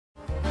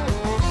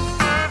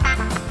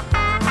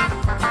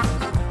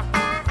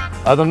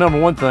The number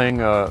one thing,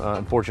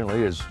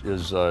 unfortunately, is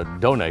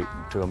donate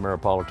to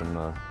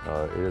Ameripolitan.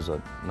 It is a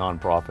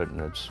nonprofit,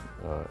 and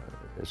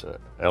it's a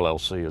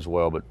LLC as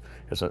well. But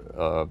it's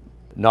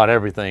not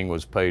everything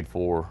was paid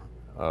for,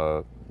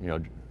 you know,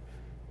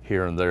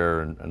 here and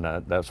there,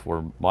 and that's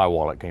where my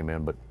wallet came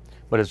in.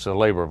 But it's a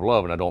labor of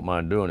love, and I don't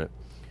mind doing it.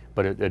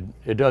 But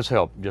it does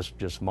help,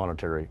 just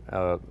monetary.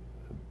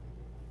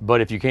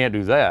 But if you can't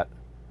do that,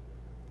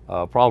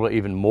 probably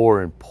even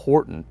more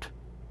important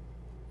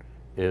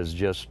is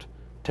just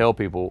tell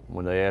people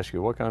when they ask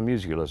you what kind of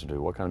music you listen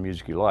to, what kind of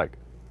music you like,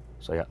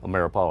 say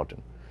Ameripolitan.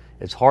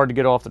 It's hard to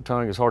get off the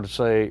tongue, it's hard to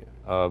say,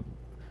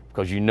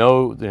 because you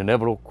know the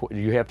inevitable,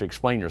 you have to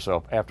explain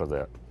yourself after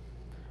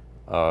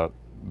that.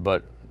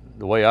 But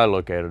the way I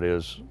look at it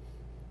is,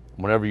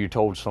 whenever you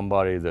told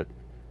somebody that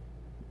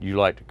you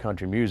liked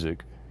country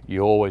music,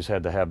 you always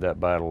had to have that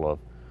battle of,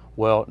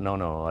 well,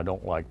 no, I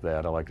don't like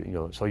that, I like it, you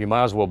know. So you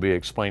might as well be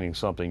explaining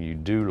something you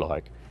do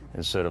like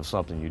instead of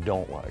something you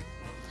don't like.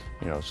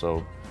 You know,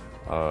 so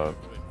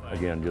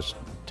again, just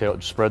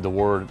spread the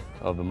word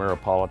of the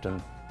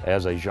Ameripolitan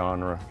as a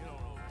genre,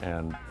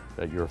 and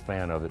that you're a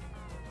fan of it,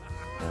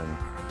 and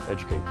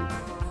educate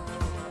people.